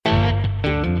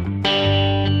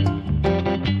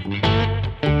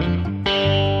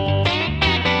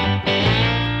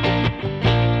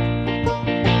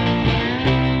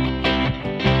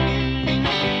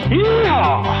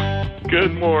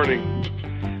morning.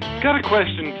 Got a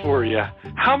question for you.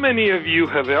 How many of you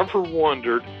have ever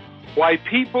wondered why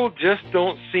people just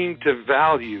don't seem to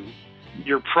value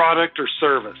your product or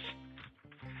service?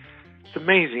 It's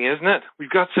amazing, isn't it?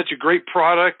 We've got such a great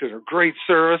product and a great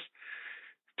service.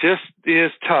 Just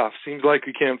is tough. Seems like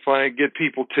we can't get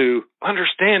people to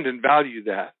understand and value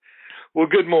that. Well,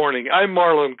 good morning. I'm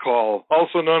Marlon Call,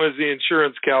 also known as the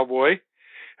Insurance Cowboy,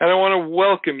 and I want to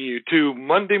welcome you to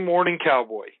Monday Morning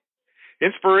Cowboy.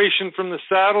 Inspiration from the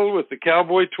saddle with the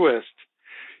cowboy twist.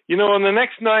 You know, in the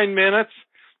next 9 minutes,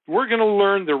 we're going to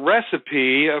learn the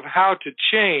recipe of how to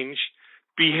change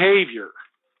behavior.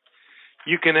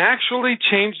 You can actually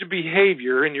change the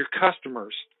behavior in your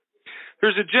customers.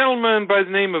 There's a gentleman by the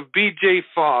name of B.J.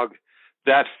 Fogg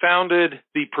that founded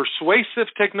the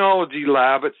Persuasive Technology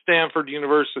Lab at Stanford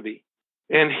University.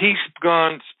 And he's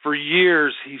gone for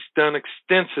years, he's done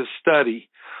extensive study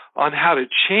on how to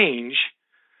change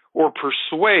or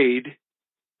persuade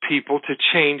people to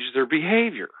change their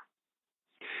behavior.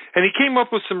 And he came up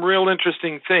with some real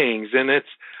interesting things. And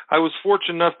I was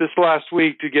fortunate enough this last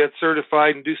week to get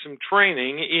certified and do some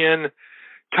training in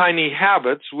Tiny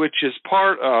Habits, which is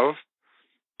part of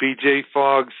B.J.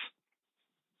 Fogg's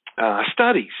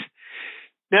studies.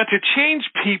 Now, to change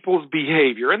people's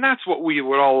behavior, and that's what we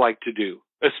would all like to do,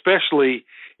 especially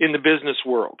in the business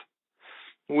world.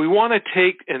 We want to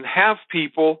take and have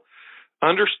people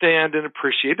understand and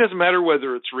appreciate. It doesn't matter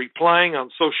whether it's replying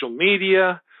on social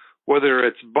media, whether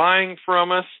it's buying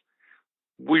from us.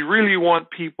 We really want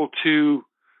people to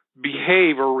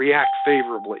behave or react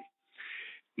favorably.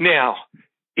 Now,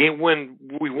 when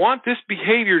we want this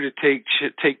behavior to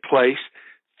take place,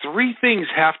 3 things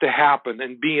have to happen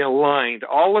and be aligned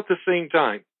all at the same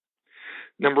time.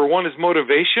 Number 1 is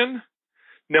motivation.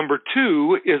 Number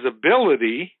 2 is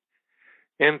ability.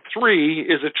 And 3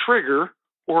 is a trigger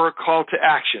or a call to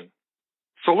action.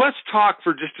 So let's talk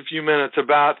for just a few minutes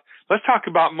let's talk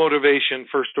about motivation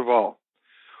first of all.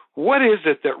 What is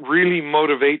it that really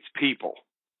motivates people?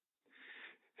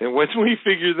 And once we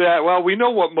figure that, well, we know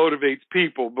what motivates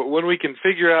people, but when we can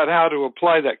figure out how to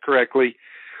apply that correctly,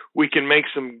 we can make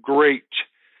some great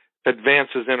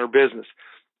advances in our business.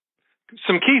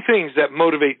 Some key things that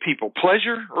motivate people: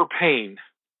 pleasure or pain,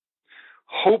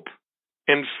 hope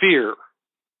and fear,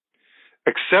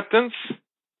 acceptance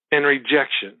and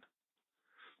rejection.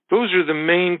 Those are the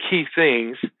main key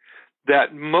things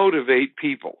that motivate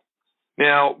people.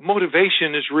 Now,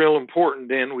 motivation is real important,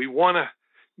 and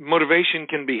motivation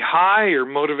can be high or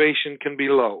motivation can be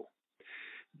low.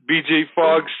 B.J.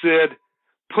 Fogg said,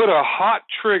 put a hot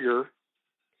trigger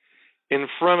in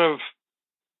front of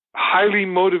highly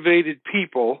motivated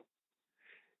people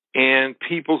and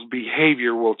people's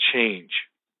behavior will change.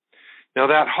 Now,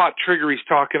 that hot trigger he's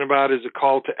talking about is a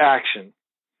call to action.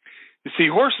 You see,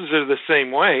 horses are the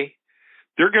same way.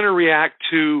 They're going to react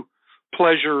to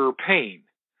pleasure or pain.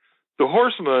 The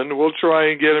horseman will try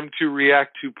and get them to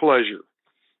react to pleasure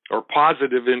or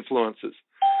positive influences.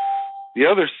 The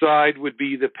other side would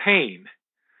be the pain.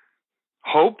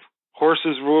 Hope.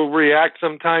 Horses will react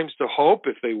sometimes to hope.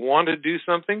 If they want to do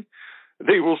something,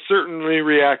 they will certainly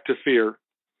react to fear.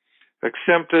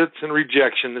 Acceptance and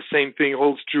rejection, the same thing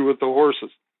holds true with the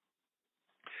horses.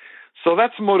 So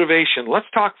that's motivation. Let's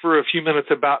talk for a few minutes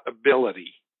about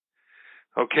ability.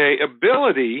 Okay,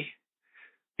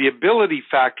 the ability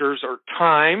factors are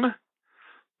time,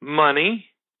 money,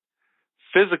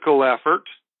 physical effort,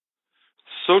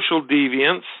 social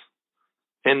deviance,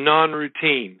 and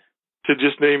non-routine, to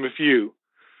just name a few.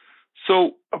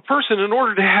 So a person, in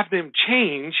order to have them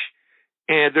change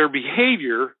and their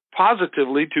behavior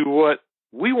positively to what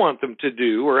we want them to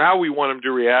do or how we want them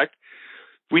to react,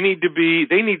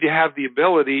 they need to have the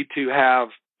ability to have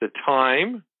the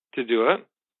time to do it.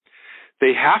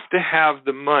 They have to have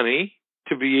the money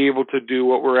to be able to do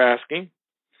what we're asking.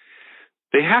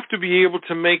 They have to be able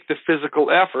to make the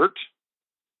physical effort.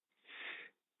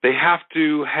 They have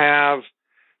to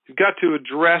you've got to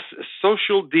address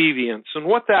social deviance. And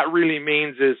what that really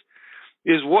means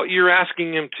is what you're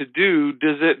asking them to do,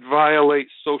 does it violate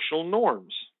social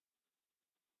norms?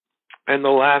 And the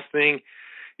last thing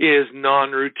is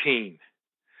non-routine.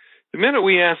 The minute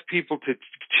we ask people to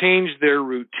change their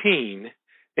routine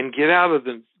and get out of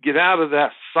that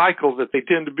cycle that they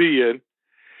tend to be in,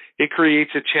 it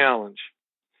creates a challenge.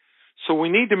 So we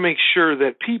need to make sure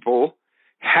that people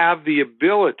have the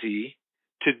ability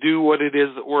to do what it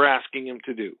is that we're asking them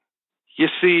to do. You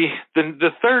see,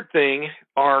 the third thing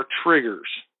are triggers.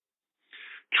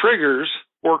 Triggers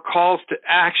or calls to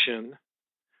action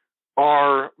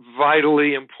are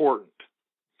vitally important.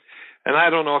 And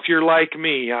I don't know if you're like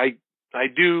me, I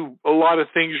do a lot of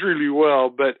things really well,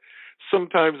 but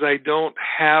sometimes I don't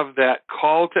have that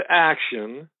call to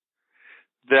action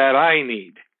that I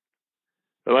need.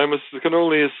 And I can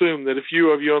only assume that a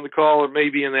few of you on the call are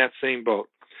maybe in that same boat.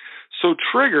 So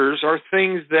triggers are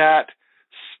things that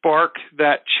spark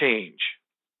that change,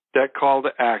 that call to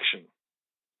action.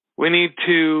 We need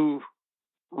to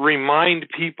remind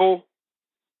people,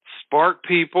 spark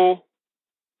people,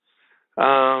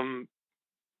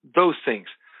 those things.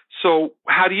 So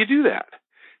how do you do that?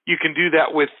 You can do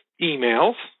that with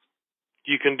emails.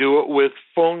 You can do it with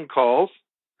phone calls.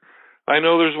 I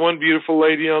know there's one beautiful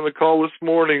lady on the call this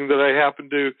morning that I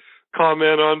happened to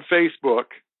comment on Facebook,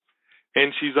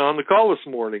 and she's on the call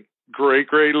this morning. Great,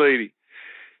 great lady.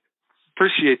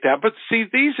 Appreciate that. But see,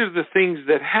 these are the things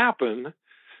that happen.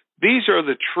 These are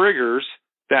the triggers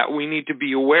that we need to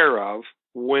be aware of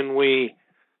when we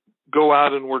go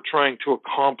out and we're trying to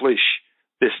accomplish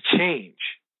this change.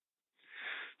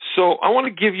 So I want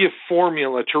to give you a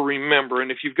formula to remember.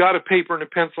 And if you've got a paper and a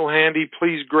pencil handy,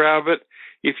 please grab it.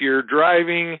 If you're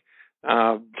driving,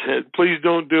 please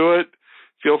don't do it.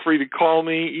 Feel free to call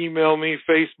me, email me,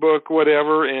 Facebook,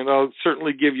 whatever, and I'll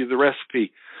certainly give you the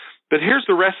recipe. But here's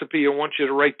the recipe I want you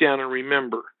to write down and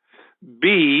remember.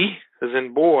 B, as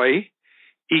in boy,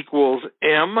 equals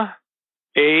MAT.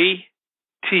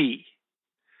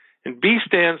 And B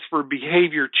stands for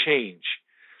behavior change.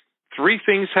 3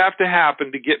 things have to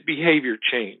happen to get behavior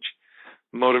change: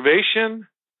 motivation,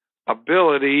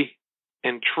 ability,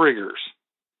 and triggers.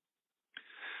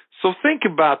 So think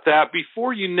about that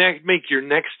before you make your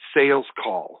next sales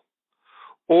call,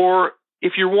 or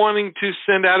if you're wanting to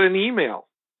send out an email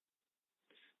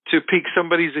to pique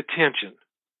somebody's attention.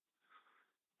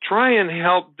 Try and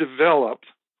help develop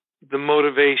the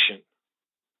motivation.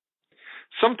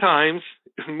 Sometimes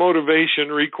motivation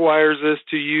requires us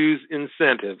to use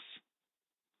incentives.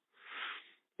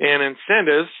 And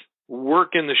incentives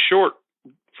work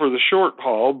for the short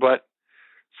haul, but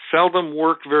seldom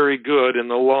work very good in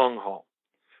the long haul.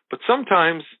 But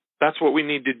sometimes that's what we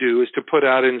need to do, is to put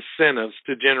out incentives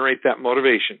to generate that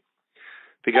motivation.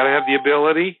 They got to have the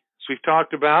ability, as we've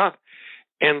talked about,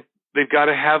 and they've got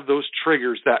to have those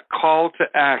triggers, that call to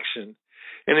action.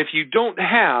 And if you don't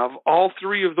have all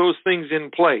 3 of those things in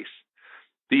place,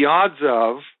 the odds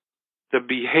of the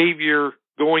behavior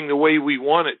going the way we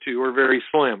want it to are very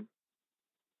slim.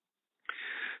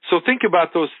 So think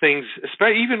about those things,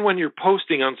 especially even when you're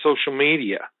posting on social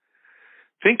media.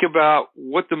 Think about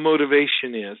what the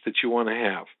motivation is that you want to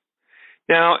have.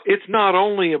 Now, it's not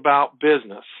only about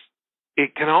business.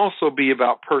 It can also be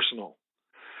about personal.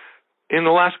 In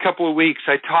the last couple of weeks,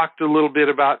 I talked a little bit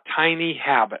about tiny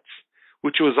habits,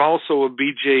 which was also a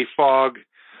BJ Fogg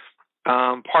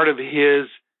part of his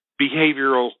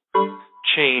behavioral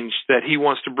change that he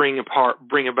wants to bring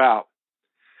about.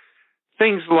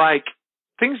 Things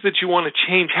that you want to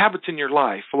change, habits in your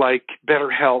life, like better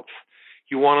health,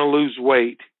 you want to lose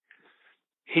weight.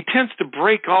 He tends to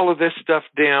break all of this stuff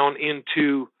down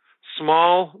into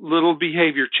small little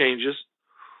behavior changes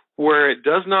where it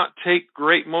does not take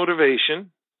great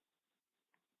motivation,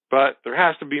 but there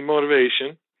has to be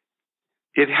motivation.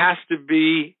 It has to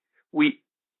be, we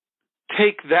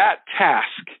take that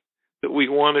task that we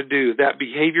want to do, that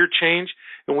behavior change,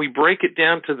 and we break it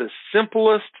down to the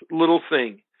simplest little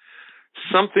thing,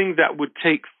 something that would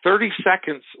take 30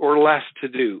 seconds or less to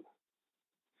do.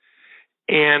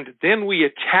 And then we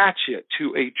attach it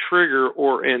to a trigger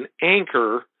or an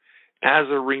anchor as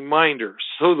a reminder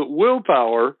so that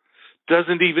willpower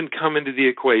doesn't even come into the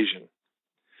equation.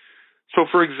 So,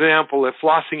 for example, if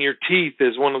flossing your teeth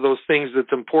is one of those things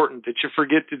that's important that you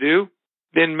forget to do,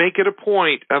 then make it a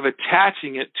point of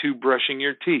attaching it to brushing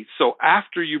your teeth. So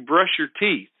after you brush your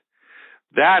teeth,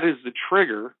 that is the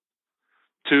trigger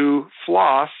to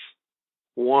floss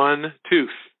one tooth.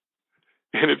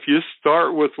 And if you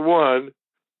start with one,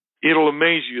 it'll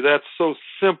amaze you. That's so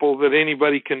simple that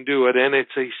anybody can do it. And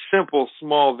it's a simple,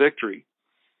 small victory.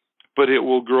 But it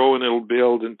will grow and it'll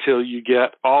build until you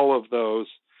get all of those,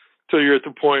 till you're at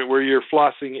the point where you're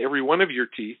flossing every one of your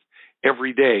teeth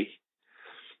every day.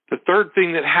 The third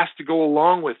thing that has to go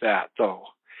along with that, though,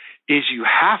 is you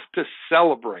have to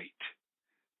celebrate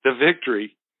the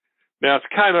victory. Now, it's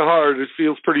kind of hard. It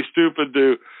feels pretty stupid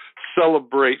to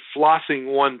celebrate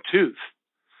flossing one tooth.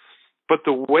 But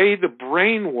the way the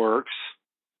brain works,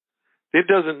 it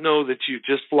doesn't know that you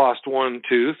just flossed one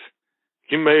tooth.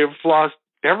 You may have flossed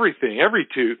everything, every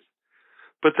tooth.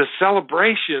 But the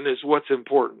celebration is what's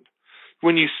important.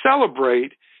 When you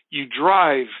celebrate, you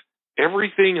drive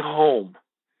everything home.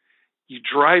 You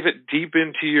drive it deep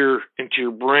into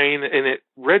your brain, and it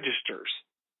registers.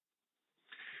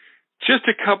 Just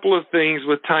a couple of things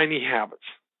with tiny habits.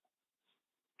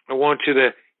 I want you to,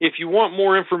 if you want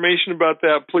more information about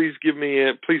that, please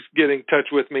please get in touch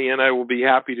with me, and I will be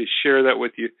happy to share that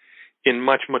with you in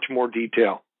much, much more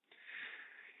detail.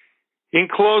 In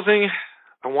closing,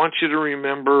 I want you to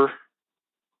remember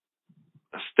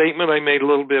a statement I made a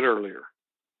little bit earlier.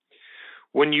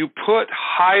 When you put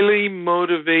highly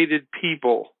motivated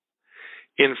people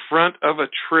in front of a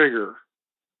trigger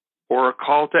or a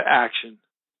call to action,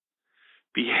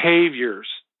 behaviors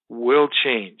will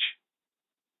change.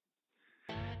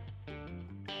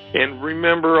 And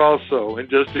remember also, and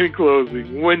just in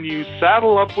closing, when you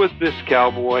saddle up with this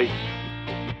cowboy,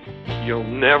 you'll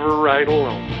never ride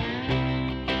alone.